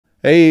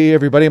Hey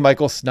everybody,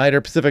 Michael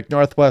Snyder, Pacific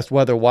Northwest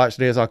Weather Watch.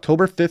 Today is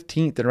October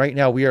 15th, and right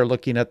now we are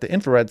looking at the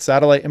infrared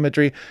satellite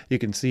imagery. You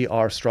can see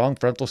our strong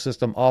frontal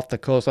system off the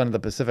coastline of the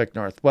Pacific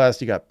Northwest.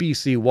 You got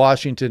BC,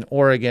 Washington,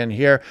 Oregon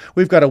here.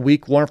 We've got a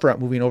weak warm front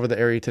moving over the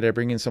area today,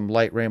 bringing some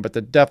light rain, but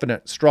the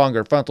definite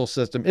stronger frontal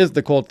system is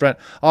the cold front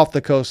off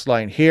the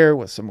coastline here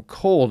with some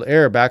cold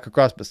air back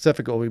across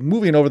Pacific. We'll be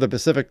moving over the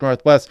Pacific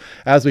Northwest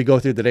as we go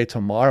through the day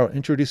tomorrow,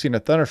 introducing a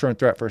thunderstorm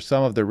threat for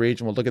some of the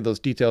region. We'll look at those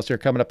details here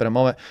coming up in a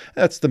moment.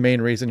 That's the main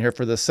reason here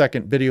for the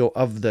second video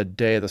of the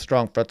day. The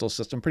strong frontal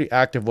system, pretty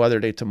active weather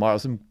day tomorrow,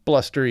 some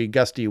blustery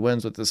gusty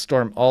winds with the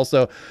storm.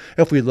 Also,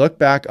 if we look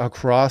back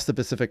across the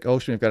Pacific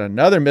Ocean, we've got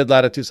another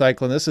mid-latitude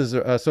cyclone. This is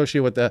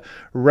associated with the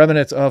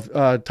remnants of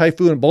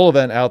Typhoon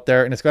Bolivar out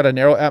there, and it's got a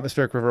narrow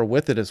atmospheric river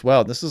with it as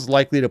well. This is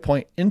likely to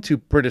point into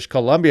British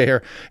Columbia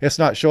here. It's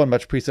not showing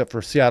much precip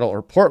for Seattle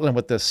or Portland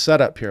with this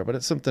setup here, but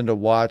it's something to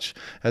watch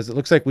as it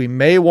looks like we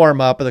may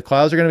warm up, but the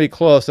clouds are going to be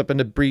close up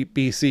into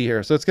BC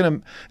here. So it's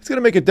going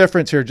to make a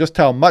difference here just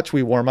how much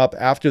we warm up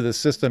after the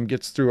system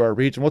gets through our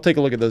region. We'll take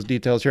a look at those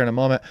details here in a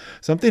moment.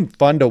 Something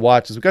fun to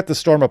watch is we've got the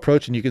storm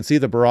approaching. You can see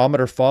the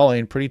barometer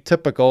falling. Pretty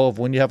typical of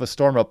when you have a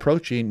storm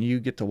approaching,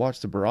 you get to watch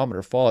the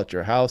barometer fall at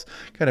your house.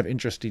 Kind of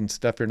interesting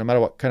stuff here, no matter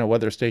what kind of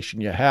weather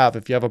station you have.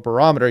 If you have a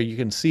barometer, you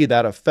can see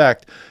that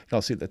effect.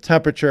 You'll see the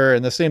temperature,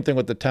 and the same thing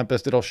with the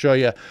tempest. It'll show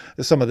you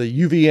some of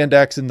the UV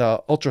index and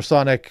the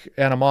ultrasonic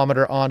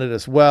anemometer on it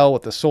as well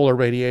with the solar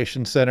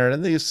radiation center.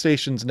 And these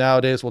stations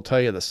nowadays will tell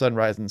you the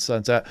sunrise and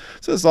sunset.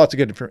 So there's lots of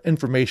good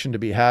information to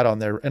be had on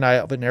there. And I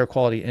have an air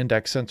quality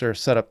index sensor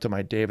set up to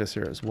my Davis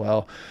here as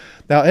well.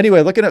 Now,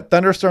 anyway, looking at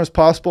thunderstorms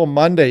possible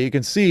Monday, you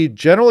can see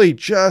generally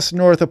just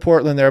north of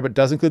Portland there, but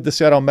does include the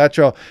Seattle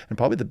Metro. And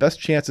probably the best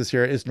chances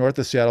here is north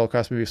of Seattle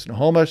across maybe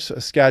Snohomish,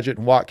 Skagit,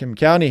 and Whatcom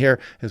County here,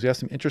 as we have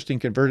some interesting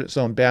convergence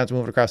zone bands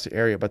moving across the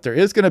area. But there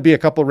is going to be a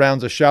couple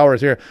rounds of showers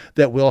here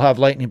that will have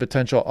lightning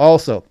potential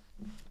also.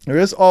 There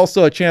is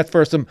also a chance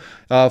for some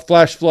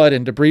flash flood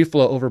and debris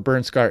flow over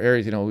burn scar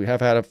areas. You know, we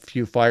have had a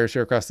few fires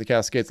here across the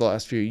Cascades the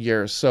last few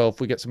years. So if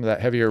we get some of that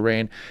heavier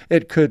rain,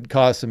 it could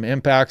cause some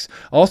impacts.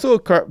 Also,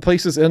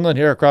 places inland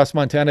here across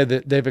Montana,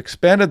 they've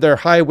expanded their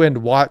high wind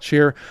watch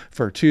here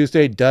for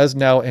Tuesday. Does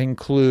now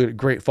include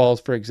Great Falls,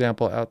 for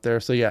example, out there.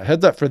 So yeah,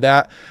 heads up for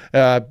that.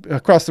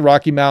 Across the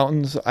Rocky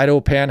Mountains,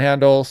 Idaho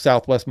Panhandle,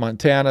 Southwest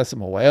Montana,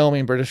 some of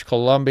Wyoming, British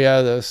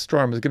Columbia. The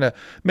storm is going to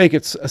make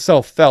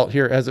itself felt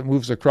here as it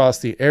moves across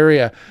the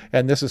area,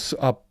 and this is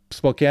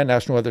Spokane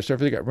National Weather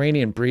Service. You got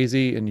rainy and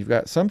breezy, and you've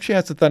got some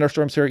chance of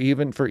thunderstorms here,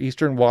 even for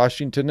eastern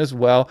Washington as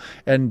well.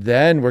 And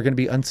then we're going to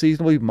be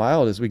unseasonably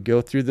mild as we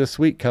go through this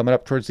week, coming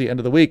up towards the end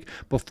of the week,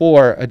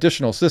 before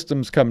additional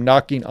systems come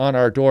knocking on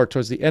our door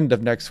towards the end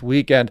of next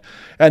weekend.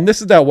 And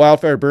this is that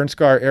wildfire burn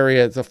scar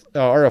area. It's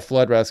a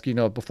flood risk, you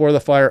know, before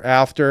the fire,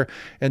 after,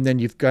 and then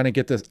you've got to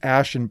get this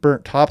ash and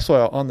burnt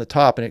topsoil on the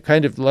top, and it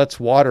kind of lets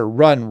water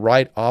run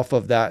right off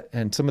of that,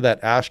 and some of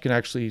that ash can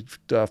actually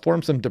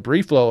form some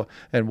debris flow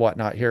and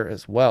whatnot here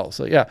as well.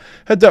 So yeah,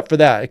 heads up for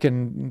that. It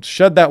can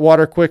shed that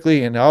water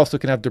quickly, and also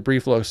can have debris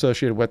flow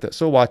associated with it.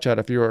 So watch out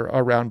if you're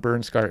around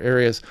burn scar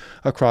areas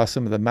across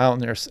some of the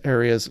mountainous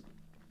areas.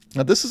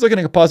 Now, this is looking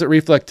at composite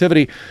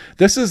reflectivity.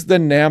 This is the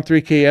NAM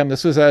 3KM.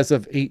 This was as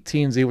of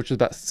 18Z, which was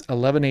about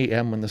 11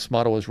 a.m. when this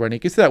model was running.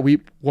 You can see that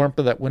weak warmth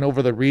that went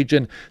over the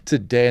region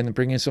today and then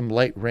bringing some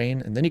light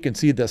rain. And then you can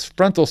see this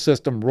frontal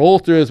system roll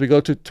through as we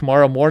go to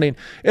tomorrow morning.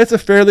 It's a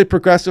fairly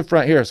progressive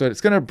front here, so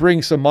it's going to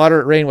bring some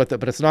moderate rain with it,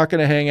 but it's not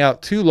going to hang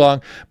out too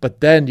long. But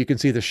then you can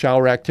see the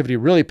shower activity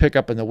really pick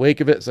up in the wake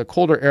of it. So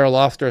colder air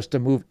aloft starts to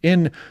move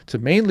in to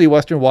mainly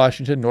western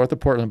Washington, north of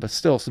Portland, but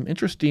still some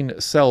interesting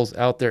cells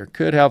out there.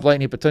 Could have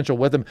lightning potential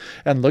with them.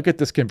 And look at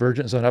this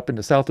convergence zone up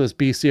into southwest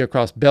BC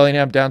across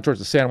Bellingham down towards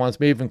the San Juans,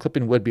 maybe even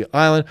clipping Whidbey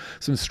Island.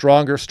 Some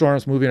stronger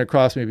storms moving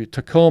across maybe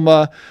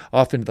Tacoma,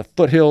 off into the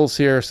foothills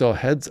here. So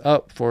heads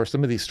up for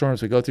some of these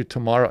storms we go through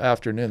tomorrow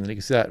afternoon. And you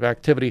can see that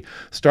activity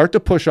start to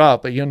push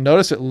off, but you'll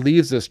notice it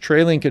leaves this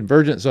trailing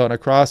convergence zone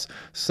across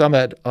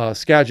Summit,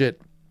 Skagit,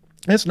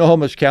 and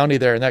Snohomish County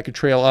there, and that could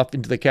trail off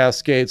into the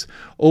Cascades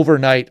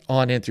overnight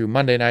on in through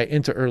Monday night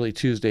into early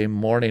Tuesday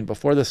morning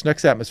before this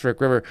next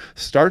atmospheric river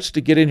starts to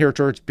get in here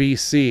towards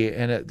BC.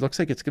 And it looks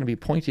like it's going to be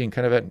pointing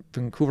kind of at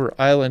Vancouver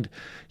Island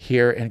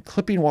here and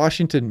clipping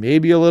Washington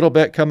maybe a little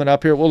bit coming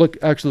up here. We'll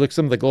actually look at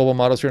some of the global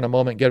models here in a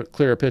moment, get a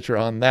clearer picture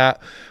on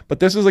that. But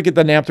this is like at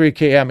the NAM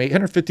 3KM,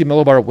 850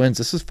 millibar winds.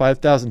 This is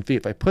 5,000 feet.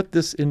 If I put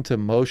this into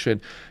motion,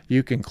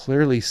 you can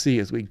clearly see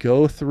as we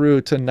go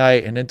through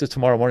tonight and into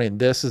tomorrow morning,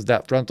 this is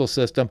that frontal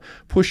system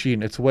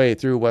pushing its way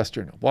through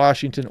western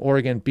Washington,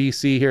 Oregon,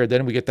 BC here.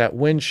 Then we get that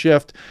wind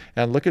shift,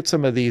 and look at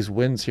some of these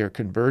winds here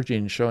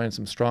converging, showing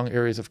some strong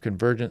areas of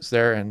convergence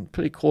there and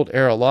pretty cold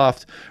air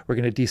aloft. We're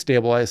going to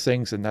destabilize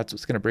things, and that's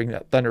what's going to bring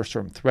that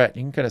thunderstorm threat.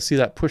 You can kind of see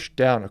that push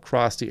down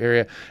across the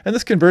area, and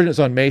this convergence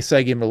on may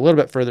sag even a little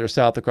bit further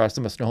south across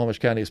some of Snohomish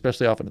County,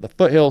 especially off into the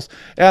foothills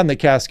and the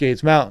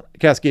Cascade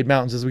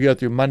Mountains as we go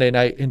through Monday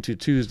night into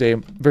Tuesday,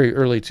 very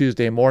early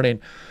Tuesday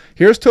morning.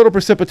 Here's total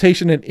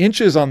precipitation in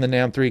inches on the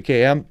NAM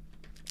 3KM.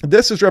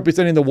 This is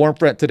representing the warm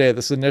front today,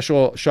 this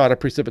initial shot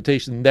of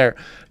precipitation there.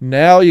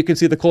 Now you can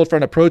see the cold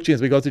front approaching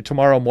as we go through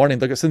tomorrow morning.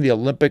 Look at some of the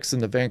Olympics in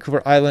the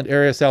Vancouver Island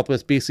area,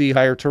 Southwest BC,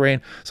 higher terrain,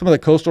 some of the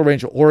coastal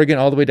range of Oregon,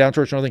 all the way down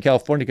towards Northern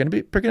California. Going to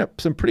be picking up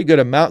some pretty good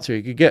amounts here.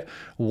 You could get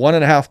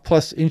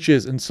 1.5+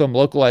 inches in some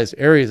localized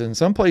areas. In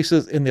some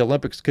places in the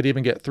Olympics could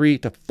even get 3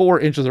 to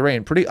 4 inches of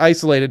rain. Pretty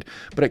isolated,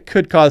 but it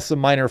could cause some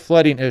minor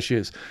flooding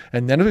issues.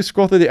 And then as we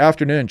scroll through the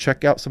afternoon,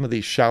 check out some of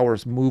these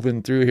showers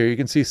moving through here. You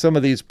can see some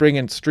of these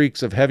bringing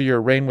streaks of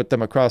heavier rain with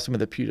them across some of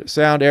the Puget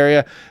Sound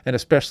area, and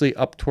especially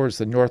up towards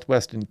the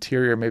northwest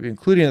interior, maybe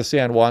including the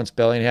San Juans,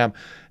 Bellingham,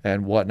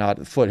 and whatnot,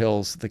 the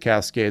foothills, the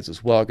Cascades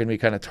as well, going to be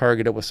kind of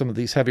targeted with some of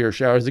these heavier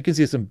showers. You can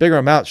see some bigger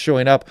amounts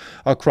showing up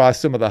across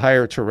some of the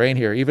higher terrain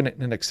here, even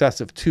in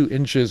excess of 2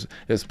 inches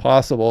is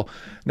possible.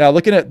 Now,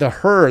 looking at the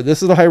HRRR,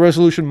 this is the high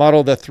resolution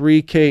model, the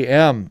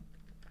 3KM.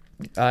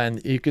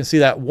 And you can see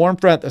that warm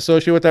front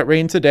associated with that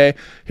rain today.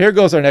 Here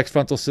goes our next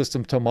frontal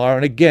system tomorrow.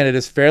 And again, it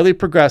is fairly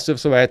progressive.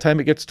 So by the time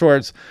it gets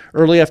towards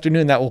early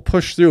afternoon, that will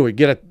push through. We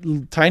get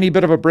a tiny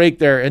bit of a break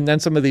there. And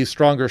then some of these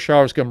stronger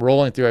showers come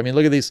rolling through. I mean,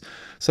 look at these,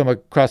 some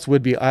across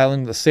Whidbey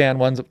Island, the San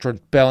Juans up towards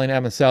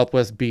Bellingham and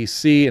Southwest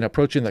BC, and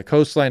approaching the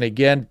coastline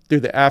again through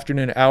the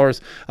afternoon hours.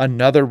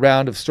 Another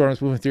round of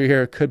storms moving through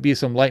here. Could be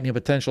some lightning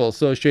potential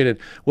associated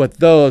with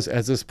those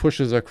as this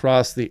pushes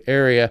across the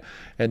area.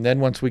 And then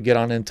once we get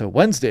on into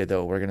Wednesday,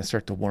 though, we're going to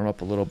start to warm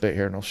up a little bit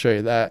here, and I'll show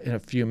you that in a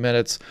few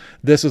minutes.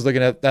 This is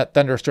looking at that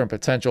thunderstorm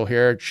potential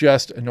here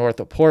just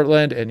north of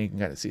Portland, and you can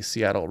kind of see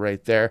Seattle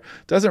right there.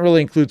 Doesn't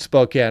really include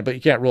Spokane, but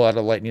you can't rule out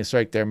a lightning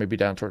strike there, maybe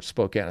down towards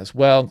Spokane as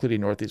well, including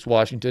northeast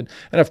Washington.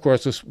 And of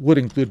course, this would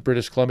include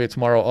British Columbia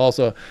tomorrow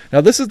also. Now,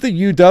 this is the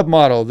UW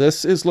model.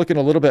 This is looking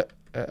a little bit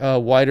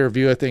wider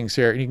view of things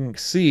here. And you can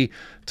see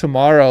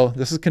tomorrow,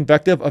 this is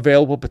convective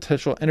available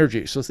potential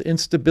energy. So it's the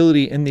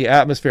instability in the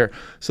atmosphere.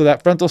 So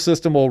that frontal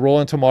system will roll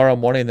in tomorrow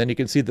morning. Then you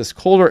can see this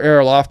colder air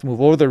aloft move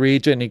over the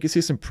region. And you can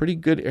see some pretty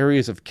good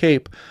areas of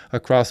Cape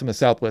across from the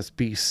southwest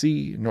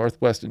BC,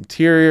 northwest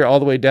interior, all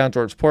the way down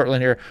towards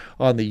Portland here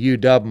on the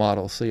UW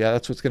model. So yeah,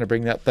 that's what's going to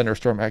bring that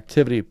thunderstorm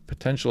activity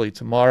potentially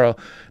tomorrow.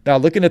 Now,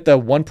 looking at the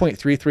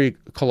 1.33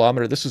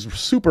 kilometer, this is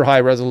super high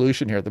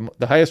resolution here.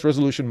 The highest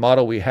resolution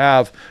model we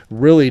have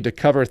really to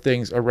cover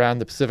things around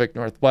the Pacific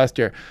Northwest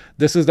here.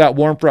 This is that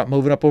warm front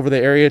moving up over the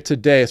area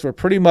today. So we're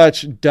pretty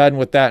much done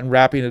with that and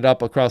wrapping it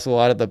up across a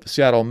lot of the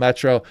Seattle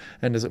metro.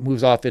 And as it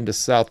moves off into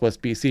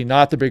southwest BC,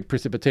 not the big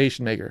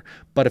precipitation maker.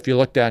 But if you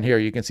look down here,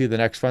 you can see the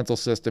next frontal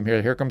system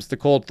here. Here comes the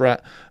cold front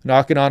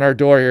knocking on our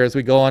door here as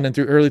we go on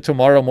into early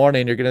tomorrow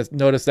morning. You're going to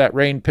notice that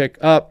rain pick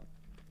up,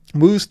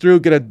 moves through,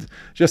 get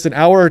just an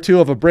hour or two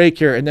of a break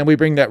here, and then we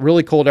bring that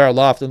really cold air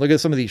aloft. And look at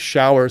some of these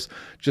showers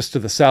just to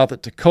the south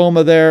at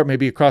Tacoma there,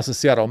 maybe across the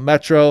Seattle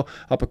metro,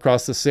 up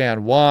across the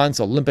San Juans,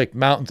 Olympic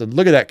Mountains, and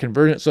look at that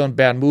convergence zone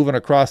band moving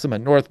across them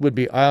at North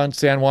Whidbey Island,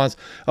 San Juans,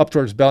 up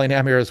towards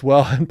Bellingham here as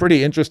well. And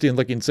pretty interesting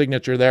looking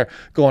signature there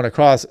going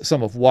across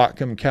some of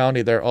Whatcom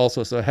County there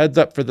also. So heads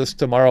up for this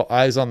tomorrow,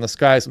 eyes on the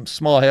sky, some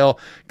small hail,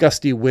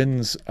 gusty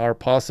winds are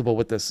possible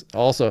with this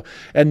also.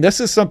 And this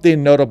is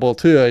something notable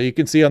too. You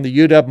can see on the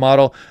UW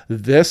model,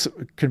 this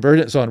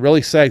convergence zone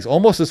really sags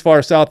almost as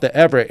far south to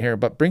Everett here,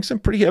 but brings some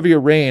pretty heavier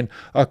rain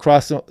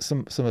across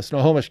some of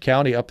Snohomish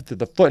County up to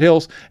the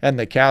foothills and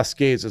the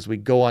Cascades as we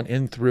go on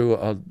in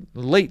through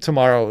late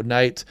tomorrow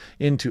night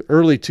into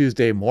early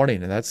Tuesday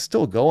morning. And that's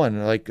still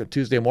going like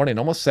Tuesday morning,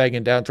 almost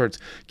sagging down towards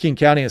King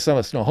County and some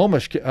of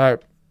Snohomish,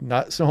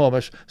 not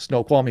Snohomish,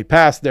 Snoqualmie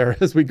Pass there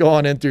as we go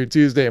on in through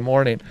Tuesday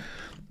morning.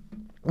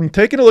 I'm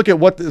taking a look at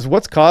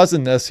what's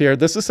causing this here.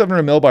 This is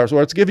 700 millibars,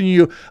 where it's giving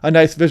you a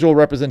nice visual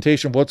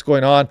representation of what's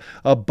going on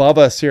above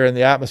us here in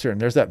the atmosphere. And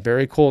there's that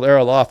very cold air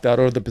aloft out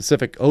over the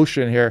Pacific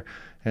Ocean here.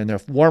 And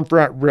the warm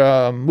front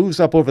moves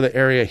up over the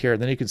area here.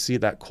 Then you can see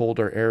that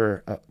colder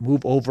air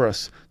move over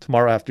us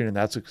tomorrow afternoon.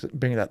 That's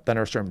bringing that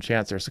thunderstorm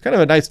chance there. So kind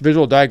of a nice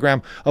visual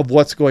diagram of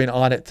what's going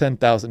on at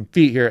 10,000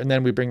 feet here. And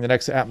then we bring the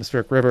next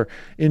atmospheric river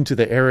into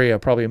the area,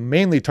 probably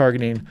mainly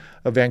targeting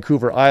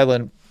Vancouver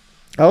Island.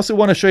 I also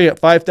want to show you at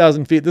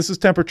 5,000 feet. This is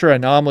temperature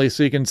anomaly.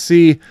 So you can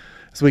see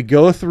as we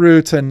go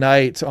through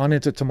tonight on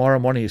into tomorrow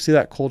morning, you see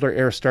that colder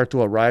air start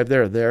to arrive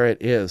there. There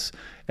it is.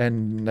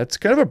 And that's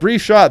kind of a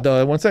brief shot,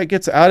 though. Once that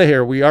gets out of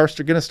here, we are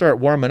going to start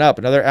warming up.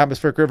 Another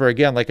atmospheric river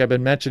again, like I've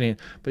been mentioning.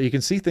 But you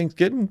can see things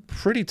getting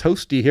pretty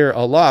toasty here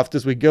aloft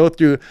as we go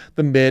through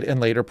the mid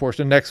and later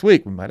portion next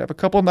week. We might have a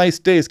couple nice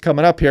days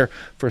coming up here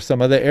for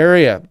some of the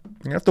area.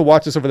 You're going to have to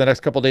watch this over the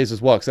next couple of days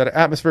as well, because that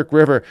atmospheric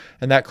river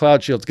and that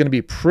cloud shield is going to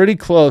be pretty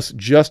close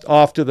just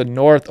off to the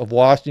north of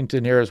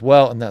Washington here as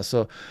well. And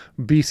so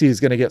BC is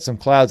going to get some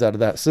clouds out of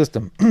that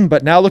system.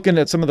 But now looking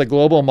at some of the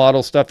global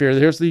model stuff here,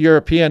 here's the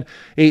European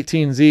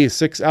 18Z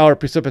 6-hour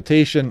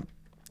precipitation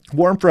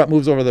Warm front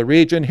moves over the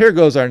region. Here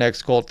goes our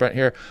next cold front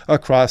here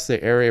across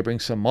the area,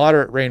 brings some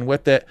moderate rain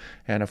with it.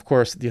 And of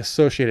course, the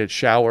associated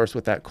showers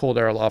with that cold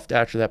air aloft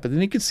after that. But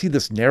then you can see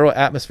this narrow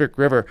atmospheric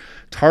river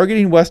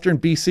targeting western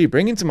BC,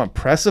 bringing some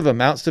impressive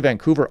amounts to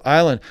Vancouver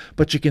Island.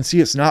 But you can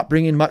see it's not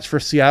bringing much for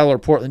Seattle or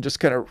Portland,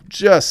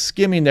 just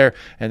skimming there.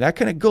 And that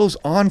kind of goes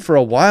on for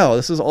a while.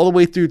 This is all the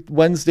way through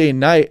Wednesday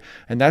night.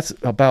 And that's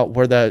about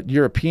where the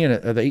European,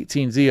 the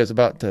 18Z, is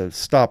about to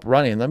stop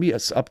running. Let me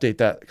just update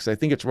that because I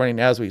think it's running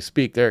as we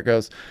speak. There it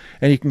goes.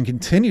 And you can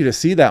continue to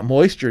see that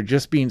moisture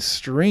just being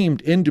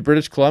streamed into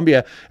British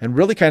Columbia and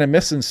really kind of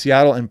missing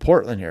Seattle and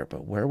Portland here.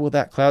 But where will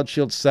that cloud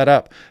shield set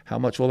up? How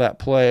much will that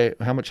play?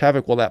 How much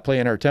havoc will that play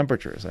in our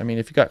temperatures? I mean,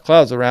 if you got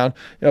clouds around,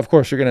 of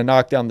course, you're going to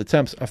knock down the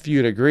temps a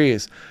few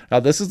degrees. Now,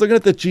 this is looking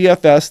at the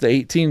GFS, the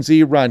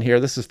 18Z run here.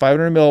 This is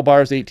 500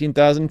 millibars,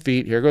 18,000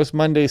 feet. Here goes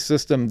Monday's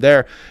system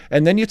there.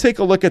 And then you take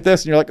a look at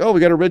this and you're like, oh, we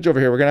got a ridge over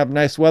here. We're going to have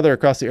nice weather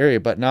across the area,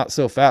 but not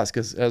so fast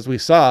because as we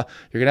saw,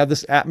 you're going to have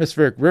this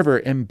atmospheric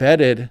river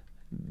embedded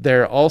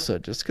there also.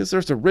 Just because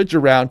there's a ridge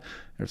around,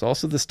 there's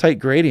also this tight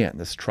gradient,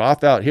 this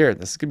trough out here.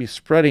 This is going to be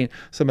spreading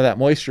some of that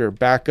moisture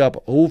back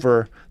up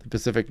over the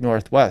Pacific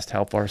Northwest.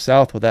 How far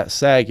south will that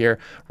sag here?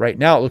 Right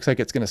now, it looks like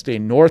it's going to stay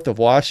north of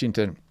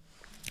Washington.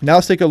 Now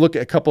let's take a look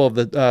at a couple of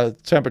the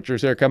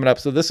temperatures here coming up.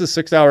 So this is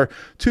 6 hour,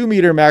 2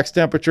 meter max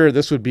temperature.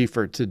 This would be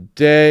for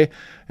today.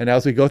 And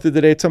as we go through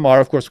the day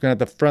tomorrow, of course, we're going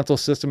to have the frontal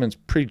system and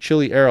pretty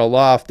chilly air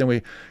aloft. Then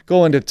we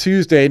go into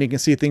Tuesday, and you can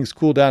see things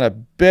cool down a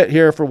bit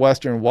here for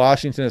western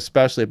Washington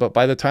especially. But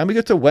by the time we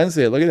get to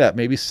Wednesday, look at that,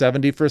 maybe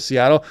 70 for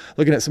Seattle.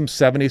 Looking at some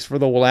 70s for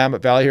the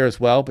Willamette Valley here as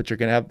well. But you're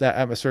going to have that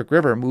atmospheric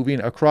river moving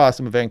across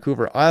some of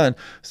Vancouver Island.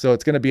 So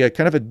it's going to be a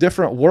kind of a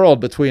different world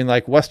between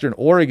like western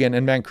Oregon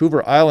and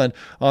Vancouver Island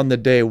on the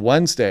day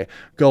Wednesday.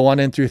 Go on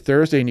in through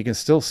Thursday, and you can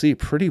still see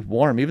pretty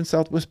warm. Even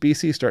Southwest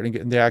BC starting to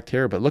get in the act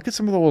here. But look at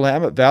some of the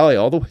Willamette Valley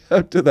all the way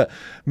up to the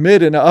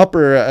mid and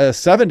upper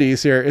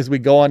 70s here as we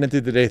go on into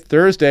the day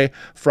Thursday.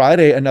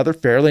 Friday, another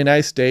fairly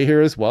nice day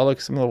here as well. Look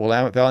at some of the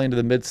Willamette Valley into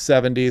the mid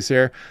 70s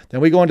here. Then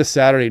we go into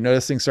Saturday.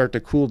 Notice things start to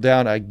cool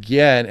down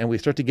again, and we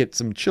start to get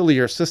some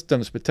chillier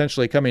systems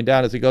potentially coming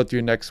down as we go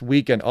through next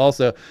weekend.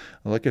 Also,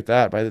 look at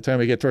that. By the time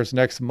we get towards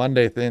next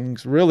Monday,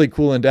 things really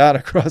cooling down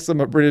across some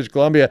of British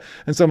Columbia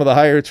and some of the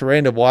higher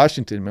terrain of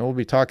Washington. And we'll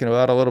be talking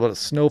about a little bit of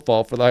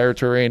snowfall for the higher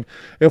terrain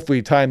if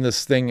we time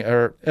this thing,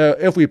 or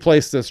if we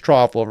place this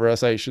trough over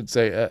us, I should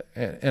say,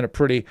 in a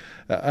pretty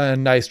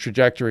nice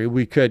trajectory.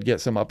 We could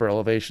get some upper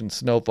elevation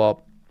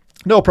snowfall.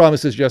 No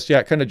promises just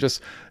yet, kind of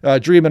just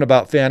dreaming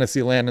about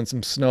fantasy land and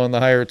some snow in the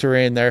higher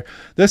terrain there.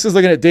 This is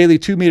looking at daily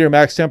 2 meter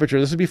max temperature.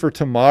 This would be for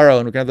tomorrow,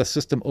 and we're going to have the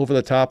system over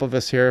the top of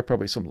us here,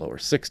 probably some lower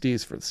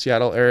 60s for the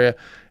Seattle area.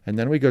 And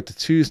then we go to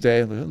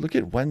Tuesday. Look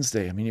at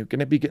Wednesday. I mean, you're going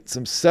to be getting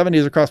some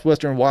 70s across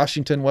western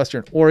Washington,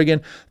 western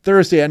Oregon.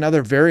 Thursday,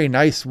 another very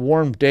nice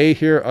warm day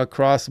here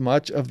across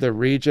much of the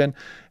region.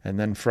 And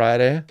then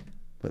Friday,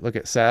 but look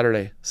at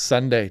Saturday,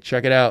 Sunday.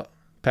 Check it out.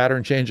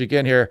 Pattern change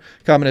again here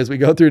coming as we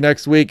go through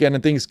next weekend,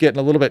 and things getting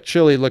a little bit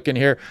chilly looking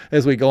here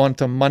as we go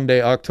into Monday,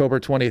 October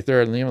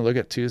 23rd. And even look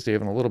at Tuesday,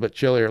 even a little bit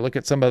chillier. Look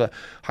at some of the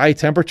high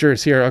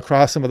temperatures here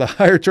across some of the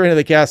higher terrain of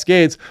the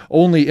Cascades,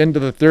 only into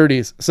the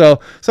 30s.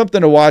 So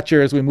something to watch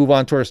here as we move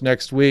on towards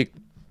next week.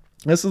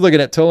 This is looking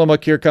at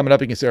Tillamook here coming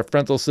up. You can see our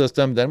frontal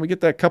system. Then we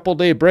get that couple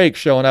day break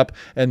showing up,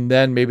 and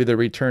then maybe the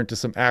return to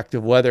some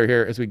active weather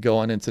here as we go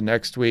on into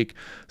next week.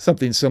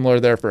 Something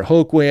similar there for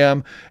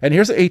Hoquiam. And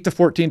here's 8 to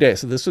 14 days.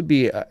 So this would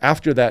be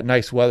after that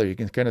nice weather. You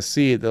can kind of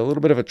see the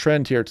little bit of a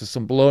trend here to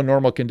some below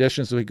normal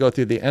conditions as we go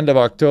through the end of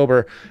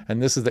October.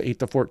 And this is the 8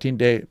 to 14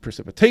 day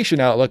precipitation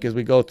outlook as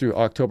we go through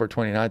October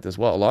 29th as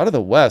well. A lot of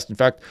the west, in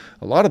fact,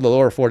 a lot of the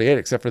lower 48,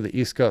 except for the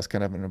east coast,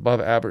 kind of an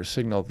above average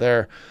signal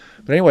there.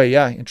 But anyway,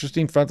 yeah,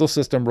 interesting frontal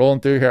system rolling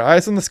through here.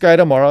 Eyes in the sky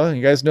tomorrow.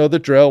 You guys know the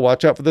drill.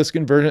 Watch out for those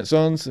convergence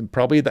zones, and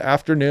probably the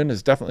afternoon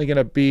is definitely going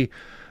to be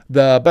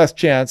the best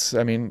chance.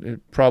 I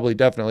mean,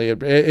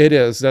 it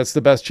is. That's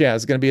the best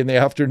chance. It's going to be in the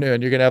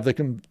afternoon. You're going to have the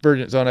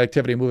convergence zone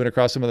activity moving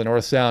across some of the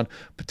North Sound,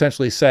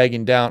 potentially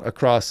sagging down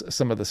across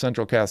some of the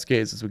Central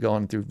Cascades as we go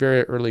on through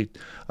very early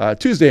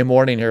Tuesday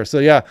morning here. So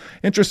yeah,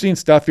 interesting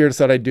stuff here.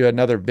 Decided I'd do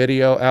another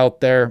video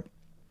out there.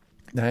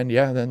 And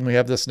yeah, then we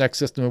have this next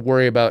system to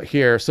worry about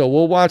here. So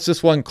we'll watch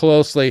this one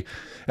closely,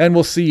 and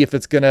we'll see if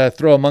it's going to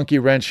throw a monkey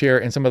wrench here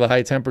in some of the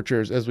high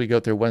temperatures as we go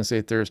through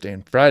Wednesday, Thursday,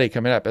 and Friday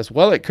coming up. As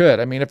well it could.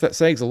 I mean, if that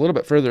sags a little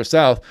bit further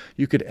south,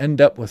 you could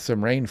end up with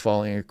some rain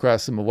falling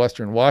across some of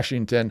western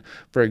Washington,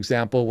 for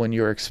example, when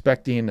you're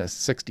expecting a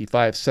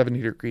 65,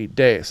 70-degree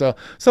day. So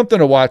something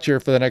to watch here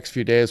for the next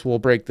few days. We'll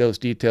break those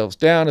details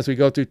down as we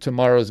go through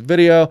tomorrow's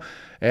video.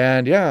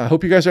 And yeah, I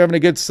hope you guys are having a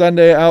good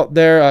Sunday out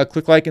there.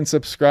 Click like and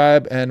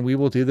subscribe, and we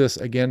will do this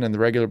again in the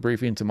regular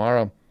briefing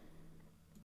tomorrow.